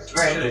 Alright, And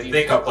alright. they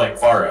think I'm playing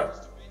Farah.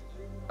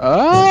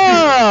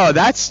 Oh,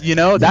 that's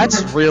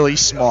really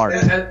smart.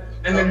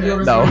 And then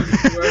whoever's No.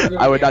 doing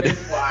I would not damage,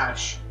 do- go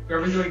Ash.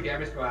 Whoever's doing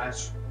damage, go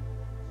Ash.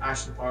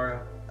 Ash and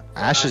Para.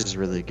 Ashe is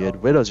really good.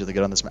 Widow's really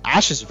good on this map.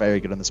 Ashe is very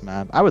good on this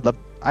map. I would love.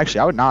 Actually,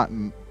 I would not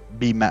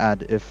be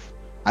mad if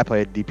I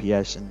played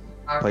DPS and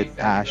played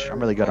Ashe. I'm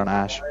really good on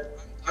Ashe.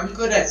 I'm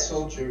good at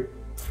soldier.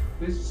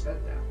 Who's just said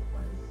that?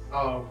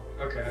 Oh,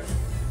 okay.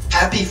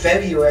 Happy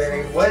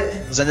February. What?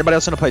 Does anybody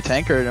else want to play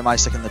tank, or am I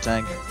sticking the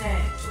tank?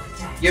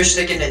 You're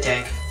sticking to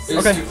tank.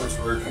 It's Okay. too much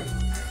work.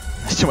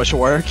 It's too much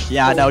work.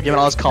 Yeah, I know. Given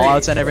all those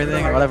callouts and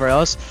everything, and whatever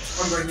else.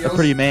 They're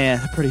pretty, man.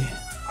 They're pretty.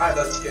 Alright,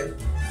 that's good.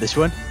 This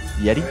one,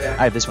 Yeti. Yeah.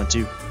 I have this one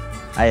too.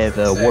 I have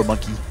War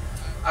Monkey.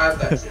 I have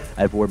that too.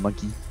 I have War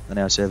Monkey. And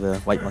I also have a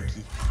White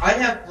Monkey. I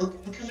have, look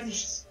how many.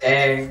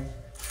 Dang.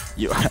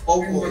 You.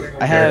 Oh boy.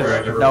 I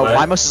have no.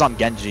 My most is on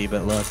Genji,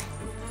 but look,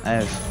 I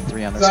have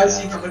 3 on this Guys,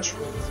 see guy. how much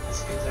gold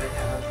skins I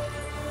have.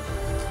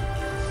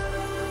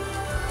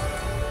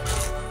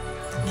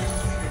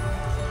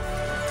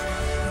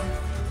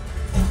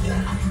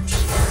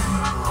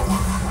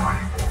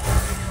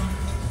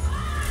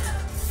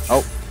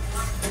 Oh.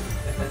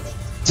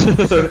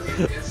 Because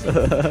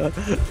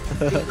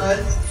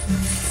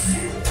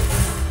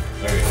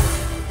Okay.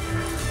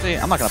 See,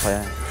 I'm not gonna play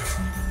it.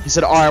 He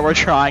said, "Alright, we're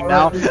trying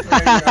now." That's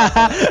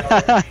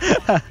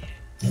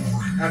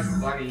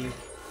funny.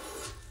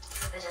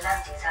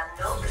 Vigilantes have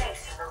no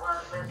place in the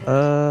world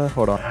where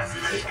Hold on. I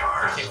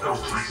can't go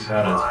to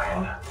that as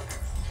well.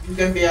 you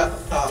can be up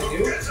top.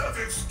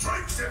 Deserted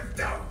strikes him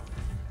down.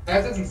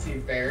 That doesn't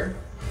seem fair.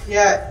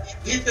 Yeah,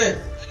 Ethan,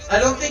 I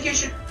don't think you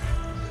should.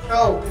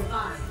 No,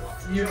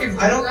 You can.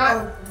 I don't do that?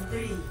 know.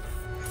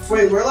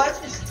 Wait, we're allowed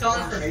to just tell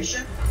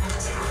information?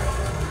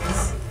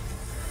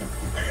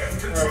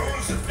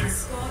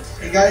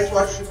 Hey guys,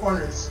 watch the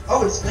corners.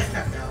 Oh, it's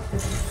nighttime now.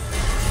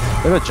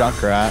 They have a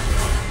Junkrat.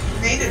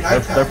 You made it They're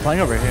nighttime.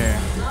 playing over here.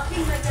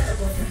 Marking my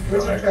teleporter.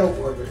 Where's the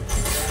teleporter?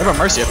 They have a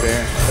Mercy up here.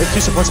 They have 2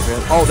 supports up here.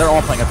 Oh, they're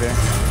all playing up here.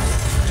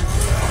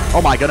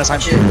 Oh my goodness, I'm.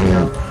 Shit, you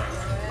know.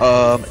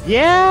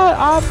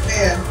 Yeah.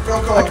 Man,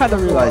 don't go I up, kind of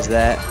don't go realized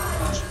up. that.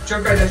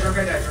 Jump right there, jump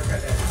right there, jump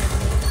right there.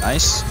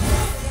 Nice.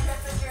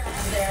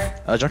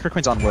 Junker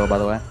Queen's on Will, by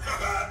the way.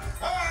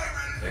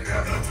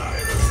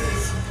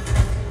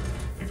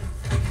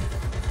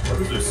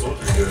 What is their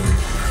soldier doing?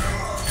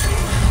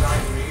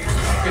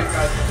 Good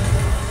guys.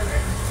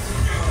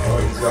 Oh,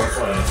 he's got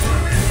flash.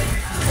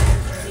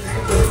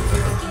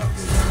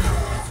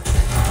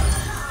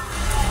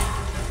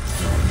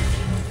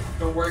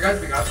 Don't worry, guys,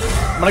 we got this.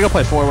 I'm gonna go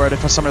play forward. If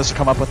somebody else to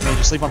come up with me,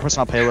 just leave 1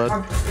 person on payload.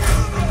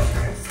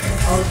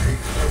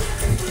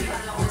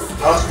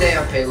 I'll stay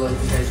on payload.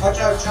 You guys. Watch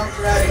out, jump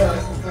rat.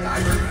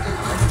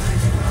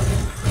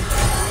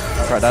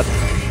 Try that.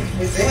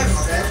 If they have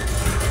set,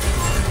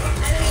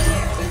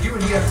 Then you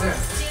and he have Zen.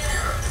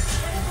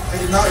 I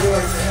did not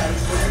realize they had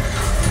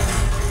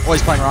set. Oh,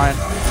 he's playing Ryan.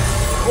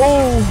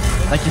 Oh!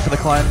 Thank you for the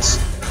cleanse.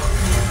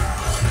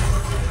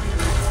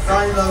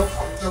 Ryan low.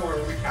 Don't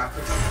worry, we capped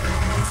it.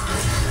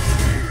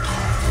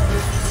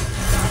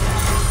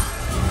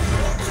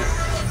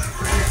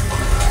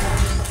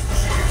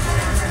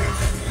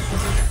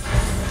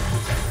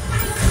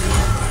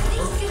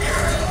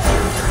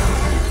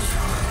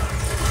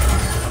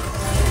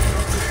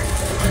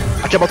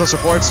 I kept both those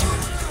supports.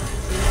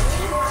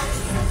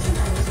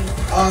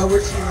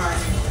 Where's he Ryan?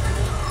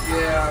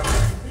 Yeah.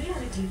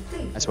 Reality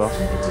fades. As well.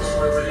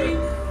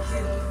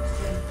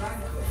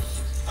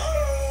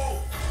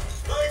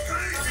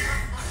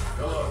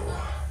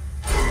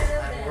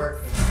 I'm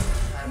working.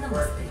 I'm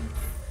working.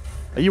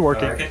 Are you I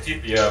working? can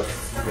TP up.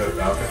 You go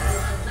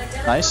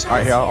Falcon. Nice.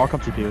 Alright, here, I'll come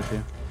TP with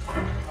you.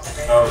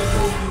 Oh,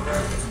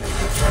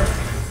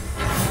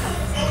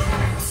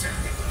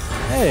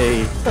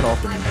 Hey, get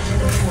off of me.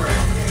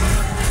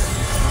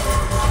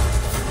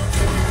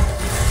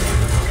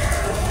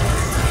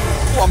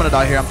 Oh, I'm gonna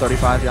die here. I'm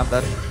 35. Yeah, I'm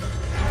dead.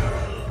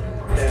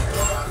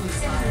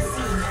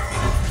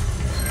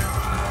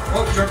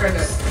 Oh, jump right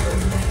there.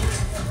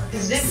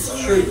 His name is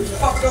True.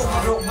 Pop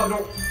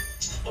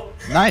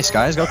it. Nice,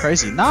 guys. Go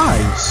crazy.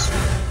 Nice.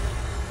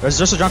 There's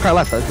just a Junkrat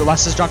left. The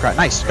last is Junkrat.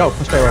 Nice. Go.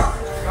 Push payload.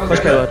 Push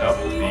payload.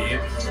 double beam.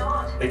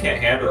 They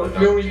can't handle the We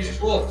double only beam. use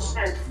ults.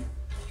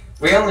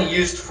 We only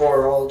used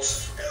 4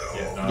 ults.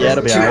 Yeah,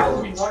 it'll be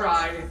alright. We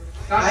tried.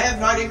 I have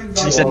not even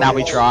done He said, "Now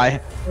we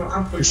try."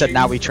 I'm He said,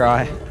 "Now we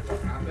try."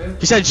 pushing.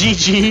 He said,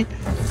 "GG."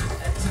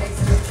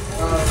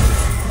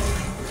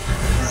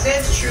 His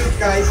name's True,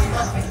 guys. He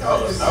must be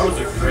Oh, that was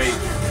a great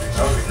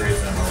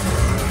demo.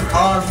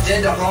 Oh, I'm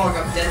dead to hog.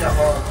 I'm dead to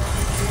hog.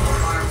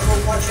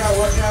 Oh, watch out,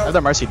 watch out.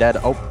 Another Mercy dead.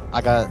 Oh,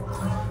 I got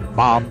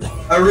bombed.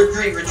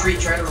 Retreat.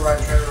 Try to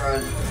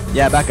run.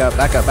 Yeah, back up.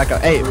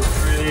 Hey,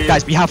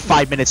 guys, we have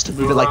 5 minutes to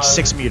move it like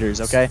 6 meters,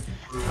 okay?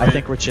 I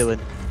think we're chilling.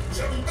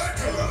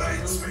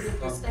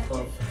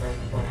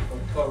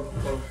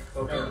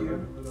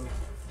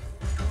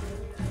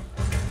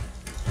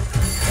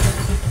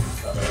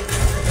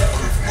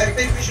 I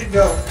think we should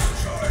go.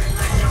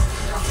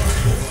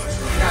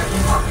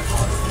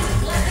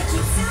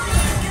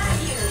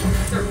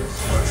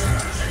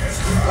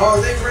 Oh,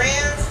 they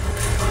ran?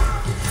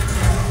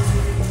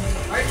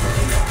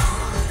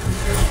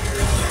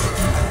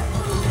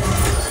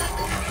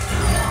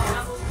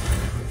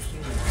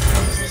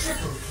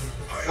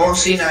 Oh,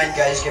 C9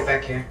 guys, get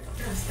back here.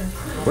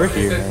 We're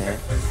here, man.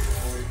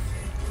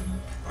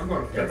 I'm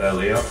going Got that,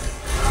 Leo?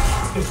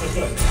 Oh,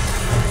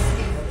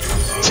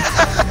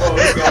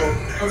 let's go.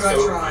 I'm not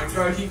trying,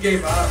 bro. He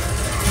gave up.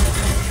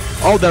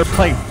 Oh, they're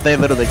playing. They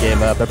literally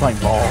gave up. They're playing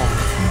ball.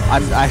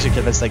 I'm actually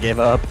convinced they gave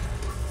up.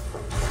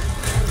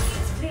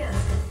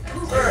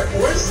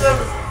 Where's the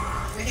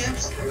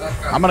hamster?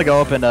 I'm gonna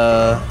go up and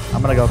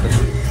I'm gonna go up and.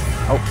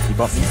 Oh, he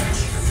bumped me.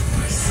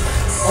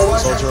 Oh,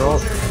 watch Soldier out,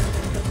 ult.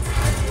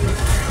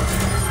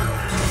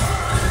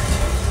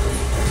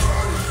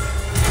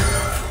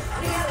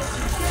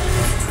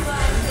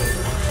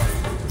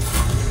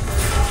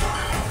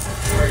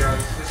 Oh my god,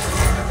 this is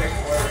epic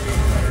water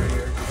game better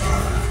here.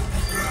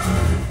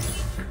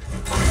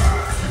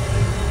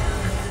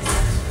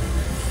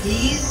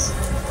 He's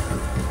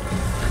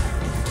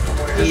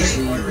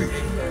Easy.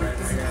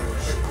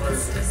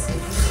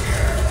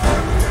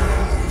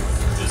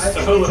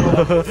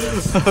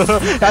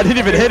 I didn't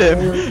even hit him.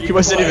 He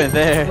wasn't even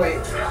there. Wait.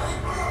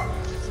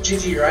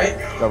 GG, right?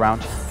 Go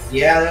round.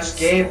 Yeah, that's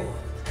game.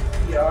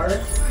 PR,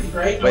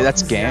 right? Wait,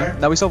 that's game?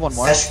 No, we still have one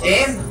more. That's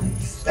game.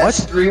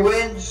 That's What? 3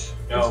 wins.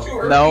 No.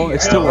 No,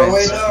 it's two Oh, wins.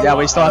 wait, no. Yeah,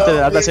 we still have to.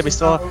 I was gonna say we I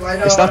still know, have to I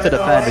know,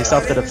 defend. I We still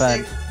have to made a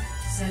defend. mistake.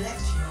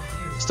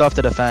 Still have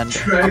to defend.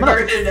 I'm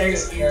gonna-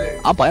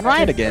 I'm playing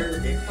Ryan again.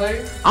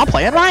 Gameplay? I'm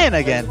playing Ryan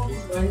again.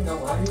 Gameplay? No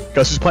way.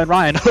 Guess who's playing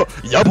Ryan?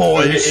 Yeah,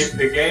 boys. If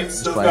the game's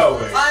still Fine.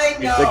 going. I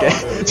know. The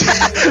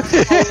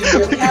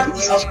You have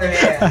the upper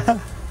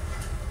hand.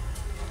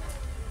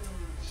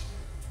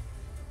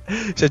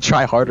 game. Should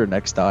try harder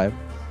next time.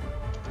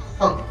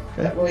 Huh.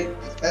 Wait,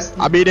 that's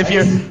I mean,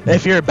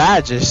 if you're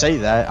bad, just say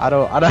that. I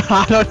don't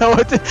know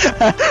what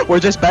to. We're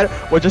just better.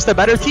 We're just a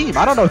better team.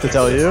 I don't know what to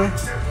tell you.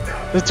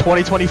 The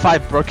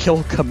 2025 Brook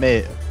Hill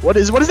commit. What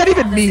does that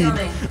even mean?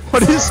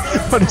 What does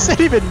that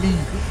even mean?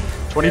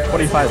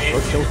 2025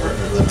 Brook Hill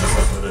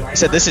commit. I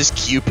said this is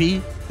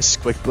QP. This is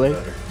quick play.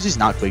 This is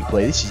not quick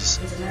play. This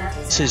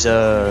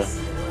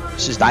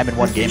is Diamond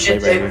 1 You gameplay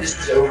should right take here. this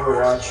to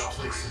Overwatch.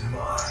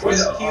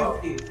 What's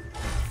QP?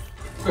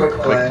 Quick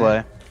Quick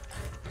play.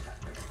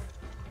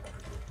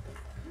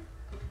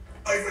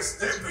 I was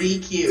there.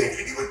 BQ. Did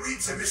anyone read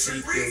the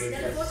mission brief?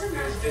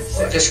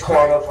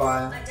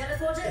 Disqualify.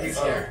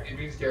 It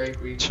means Dairy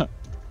Queen.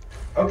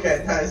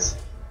 Okay, nice.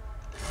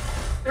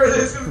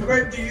 This is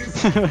Wendy's.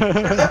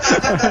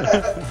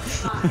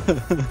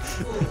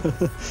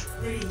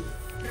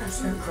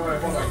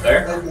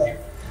 There?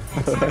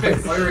 Okay,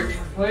 player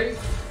gameplay.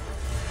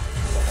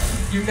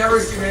 You've never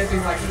seen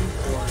anything like it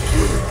before.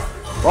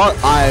 Well,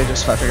 I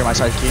just figured my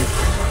side key.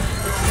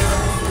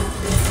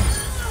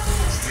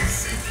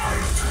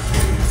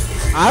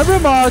 I'm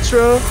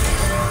Ramatra.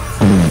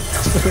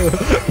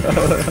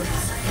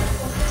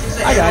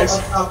 Hi guys.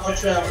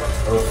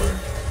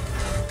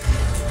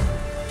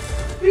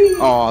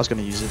 Oh, I was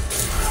gonna use it.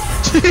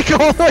 Go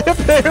all the way up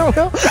there,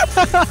 Will.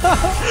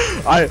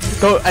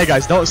 Hey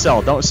guys, don't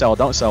sell.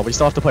 We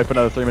still have to play for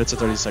another 3 minutes and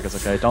 30 seconds.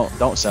 Okay,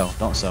 don't sell.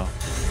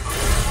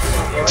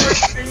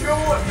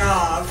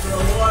 Nah, bro,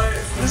 what?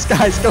 This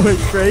guy's going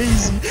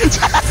crazy.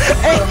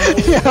 Hey,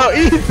 yo,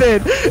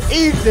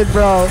 Ethan,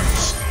 bro.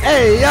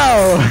 Hey,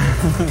 yo.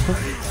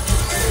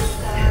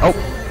 Oh,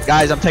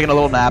 guys, I'm taking a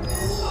little nap.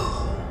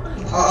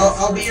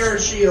 I'll be your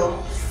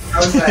shield.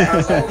 How's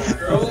that?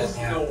 Girls?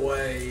 No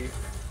way.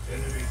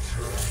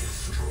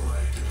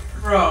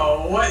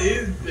 Bro, what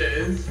is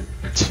this?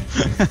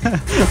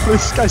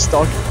 This guy's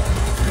talking.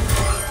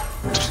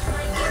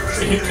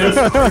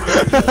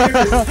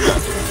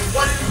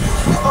 What?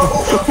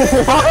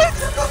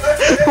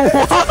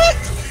 What?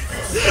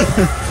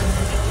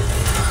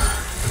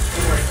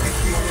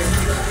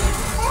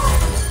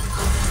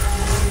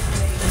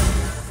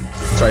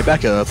 Sorry,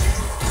 back up.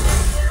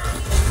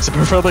 So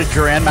preferably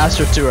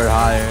Grandmaster 2 or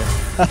higher.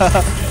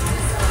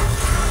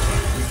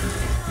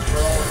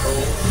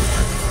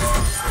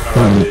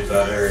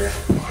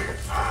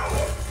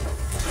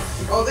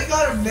 Oh, they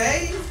got a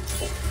May?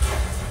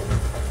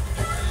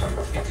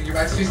 You're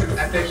about to do some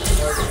epic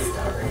work.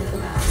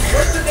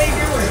 What's the May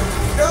doing?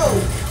 No!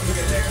 Look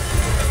at there.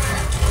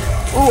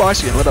 Ooh,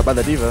 actually getting lit up by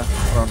the diva.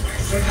 Hold on.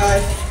 One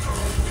guy.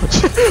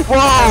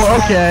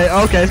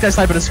 Whoa, okay, this guy's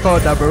typing his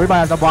phone number. We might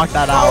have to block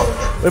that out.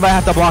 We might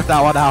have to block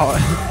that one out.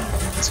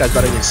 This guy's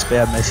about to get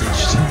spam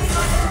messaged.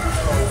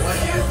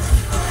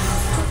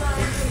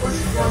 What's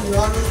going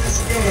on with this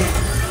game?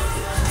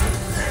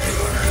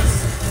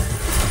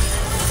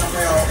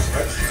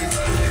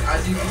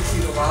 As you can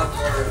see, the lot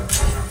more.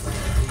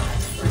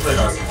 We're playing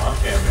on some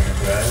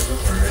on-camping, guys.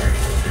 Don't worry.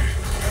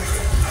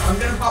 I'm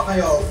gonna pop my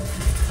ult.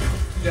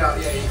 Yeah,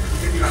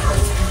 you're not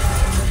right.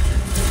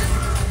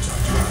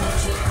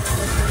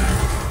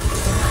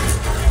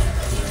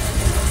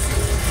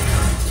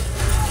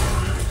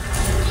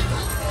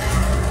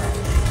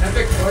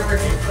 Epic Moira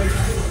gameplay.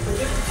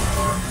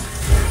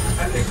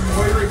 Epic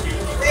Moira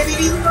gameplay. Baby,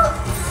 he's up!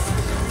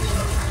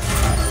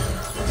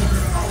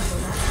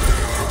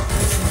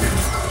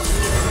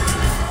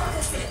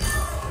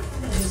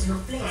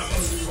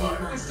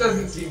 This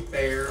doesn't seem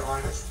fair,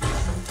 honestly,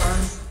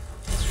 sometimes.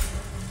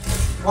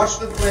 Watch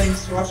the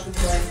flanks, watch the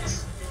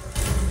flanks.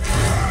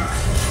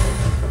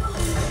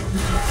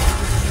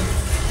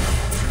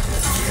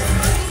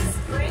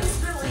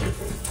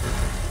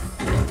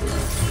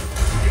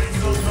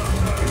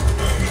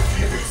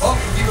 Oh,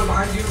 Diva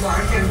behind,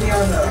 get me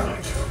on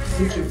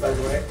YouTube, by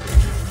the way.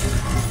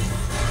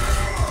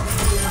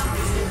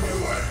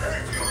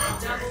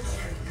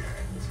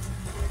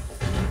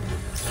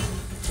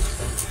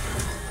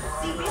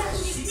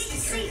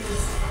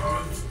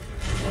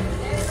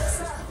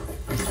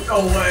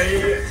 No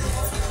way.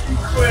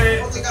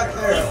 Quit. What's it got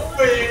there?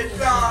 Quit.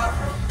 Stop.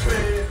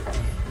 Quit.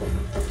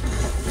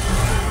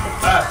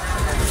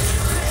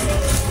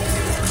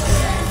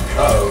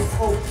 Uh-oh.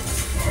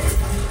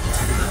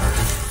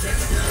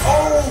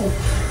 Oh!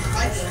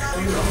 I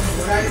stabbed you.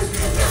 Guys,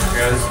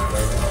 Guys.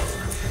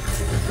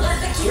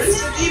 where's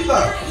the Diva?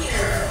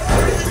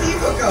 Where did the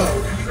Diva go?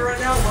 Diva right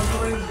now. One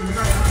going.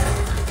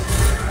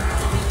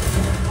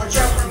 Watch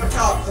out from the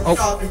top. From the Oh.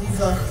 top, the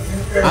Diva.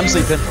 I'm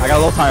sleeping. I got a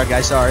little tired,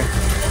 guys. Sorry.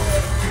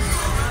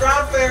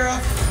 Ground Farah.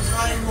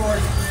 Not anymore.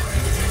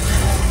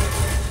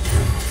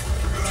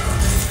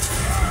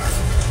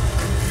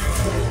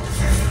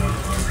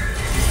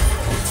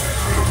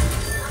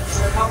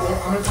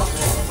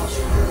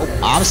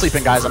 Oh, I'm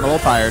sleeping, guys. I'm a little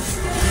tired.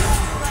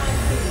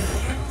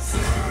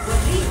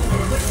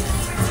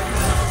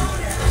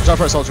 Watch out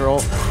for a soldier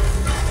ult.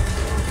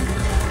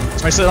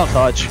 Let's make sure they don't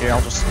touch. Here,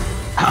 I'll just.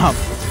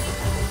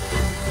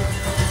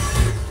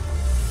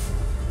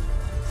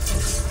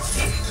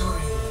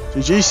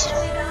 GG's.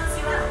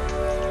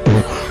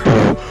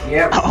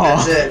 Yep,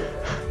 that's it.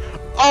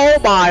 Oh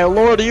my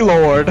lordy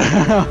lord.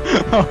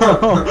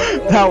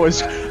 That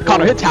was.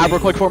 Connor, hit tab real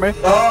quick for me.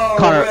 Oh,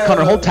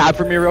 Connor, hold tab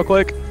for me real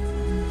quick.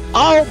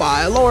 Oh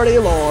my lordy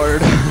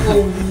lord.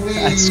 Holy.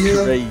 That's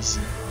crazy.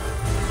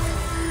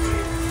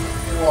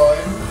 One.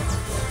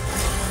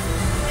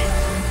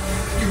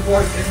 You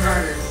won it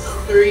matters.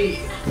 3.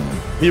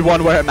 He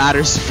won where it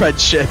matters,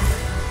 friendship.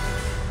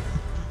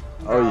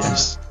 Oh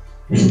yes.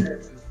 This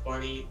is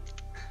funny.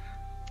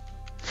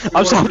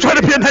 I'm trying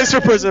to be a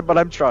nicer person, but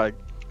I'm trying.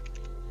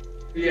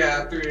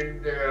 Yeah,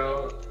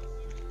 3-0.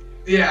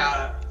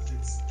 Yeah.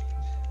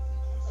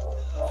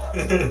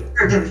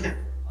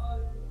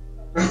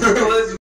 Let's